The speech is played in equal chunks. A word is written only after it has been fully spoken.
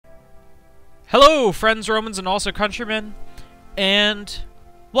Hello, friends, Romans, and also countrymen, and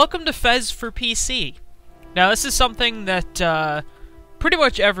welcome to FEZ for PC. Now, this is something that pretty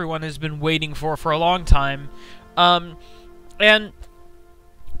much everyone has been waiting for a long time, and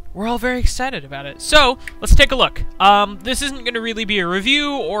we're all very excited about it. So, let's take a look. This isn't going to really be a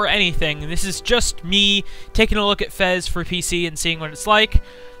review or anything. This is just me taking a look at FEZ for PC and seeing what it's like.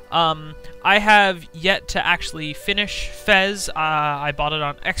 I have yet to actually finish FEZ. I bought it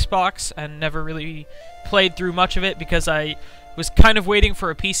on Xbox and never really played through much of it because I was kind of waiting for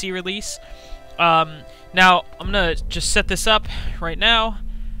a PC release. Now, I'm gonna just set this up right now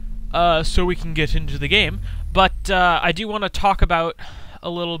so we can get into the game. But I do want to talk about a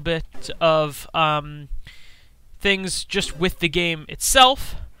little bit of things just with the game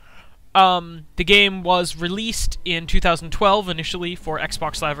itself. The game was released in 2012 initially for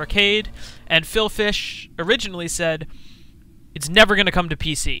Xbox Live Arcade, and Phil Fish originally said it's never going to come to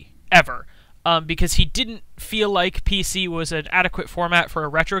PC, ever, because he didn't feel like PC was an adequate format for a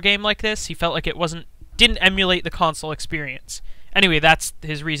retro game like this. He felt like it didn't emulate the console experience. Anyway, that's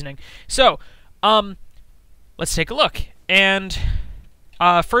his reasoning. So, let's take a look. And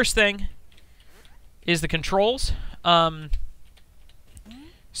first thing is the controls.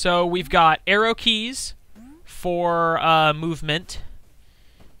 So we've got arrow keys for movement,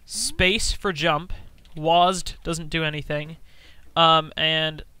 space for jump, WASD doesn't do anything,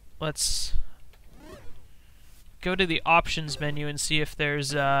 and let's go to the options menu and see if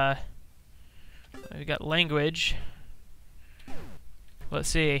there's, we got language. Let's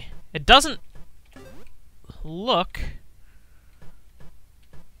see. It doesn't look...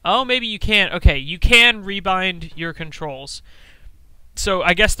 Oh, maybe you can. Okay, you can rebind your controls. So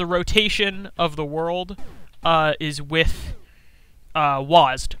I guess the rotation of the world is with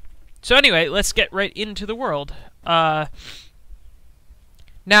WASD. So anyway, let's get right into the world. Now,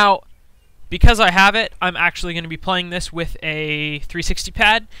 because I have it, I'm actually going to be playing this with a 360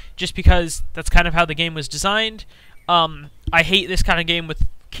 pad, just because that's kind of how the game was designed. I hate this kind of game with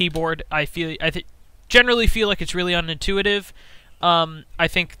keyboard. I generally feel like it's really unintuitive. I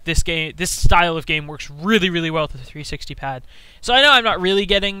think this style of game works really, really well with the 360 pad. So I know I'm not really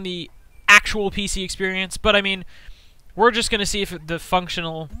getting the actual PC experience, but I mean, we're just going to see if the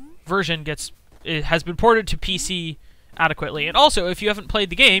functional version has been ported to PC adequately. And also, if you haven't played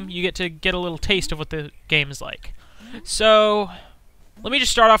the game, you get to get a little taste of what the game is like. So, let me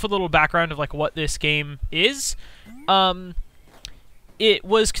just start off with a little background of like what this game is. It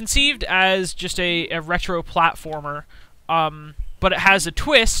was conceived as just a retro platformer. But it has a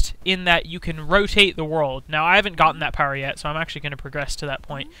twist in that you can rotate the world. Now, I haven't gotten that power yet, so I'm actually going to progress to that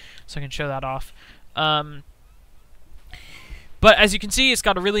point, so I can show that off. But as you can see, it's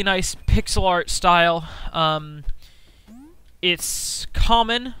got a really nice pixel art style. It's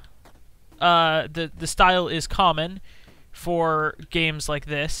common. The style is common for games like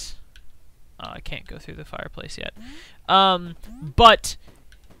this. I can't go through the fireplace yet. But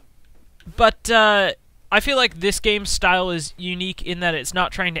I feel like this game's style is unique in that it's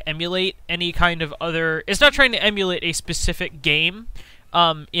not trying to emulate any kind of other... It's not trying to emulate a specific game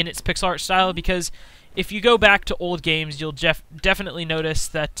in its pixel art style, because if you go back to old games, you'll definitely notice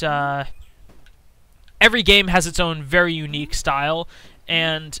that every game has its own very unique style,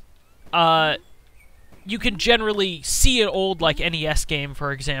 and you can generally see an old like NES game,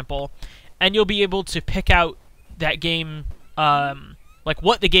 for example, and you'll be able to pick out that game... like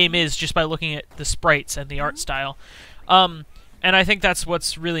what the game is just by looking at the sprites and the art style. And I think that's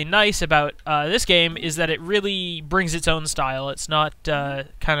what's really nice about this game, is that it really brings its own style. It's not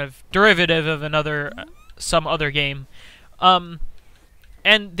kind of derivative of some other game. And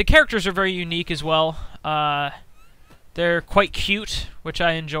the characters are very unique as well. They're quite cute, which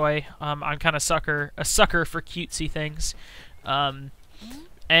I enjoy. I'm kind of a sucker for cutesy things.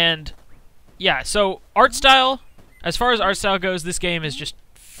 And yeah, so art style. As far as art style goes, this game is just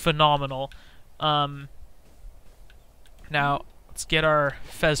phenomenal. Now, let's get our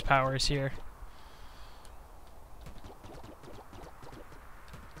FEZ powers here.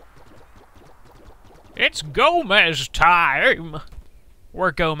 It's Gomez time! We're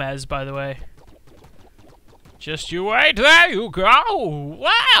Gomez, by the way. Just you wait, there you go!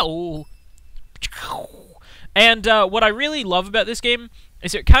 Wow! And what I really love about this game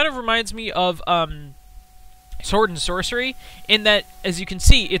is it kind of reminds me of... Sword and Sorcery, in that, as you can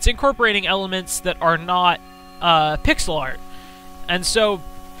see, it's incorporating elements that are not pixel art. And so,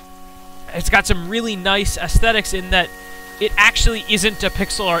 it's got some really nice aesthetics in that it actually isn't a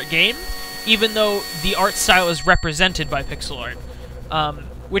pixel art game, even though the art style is represented by pixel art.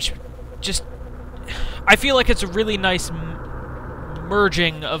 Which just... I feel like it's a really nice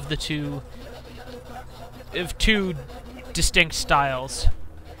merging of the two of two distinct styles.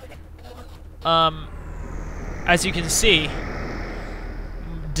 As you can see,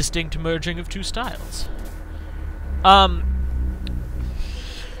 distinct merging of two styles. Now,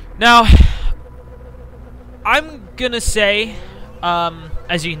 I'm gonna say,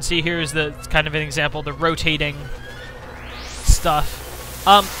 as you can see here is the kind of an example, the rotating stuff.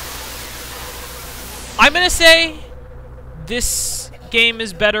 I'm gonna say this game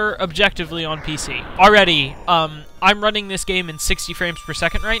is better objectively on PC. Already, I'm running this game in 60 frames per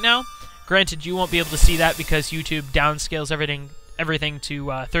second right now. Granted, you won't be able to see that because YouTube downscales everything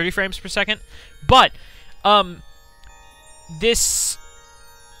to 30 frames per second. But,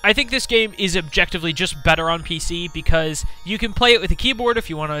 I think this game is objectively just better on PC because you can play it with a keyboard if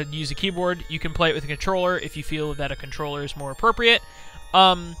you want to use a keyboard. You can play it with a controller if you feel that a controller is more appropriate.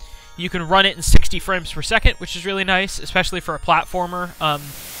 You can run it in 60 frames per second, which is really nice, especially for a platformer.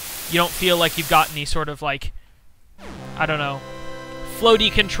 You don't feel like you've got any sort of, like, I don't know,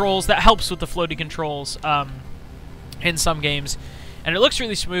 floaty controls. That helps with the floaty controls in some games. And it looks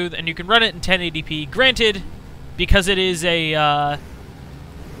really smooth, and you can run it in 1080p. Granted, because it is a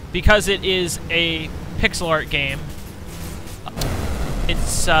pixel art game,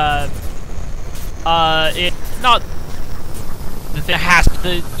 it's not the thing has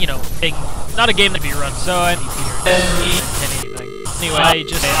the thing, not a game that be run. So I anything. Anyway, I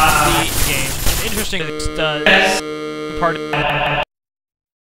just the game. An interesting part of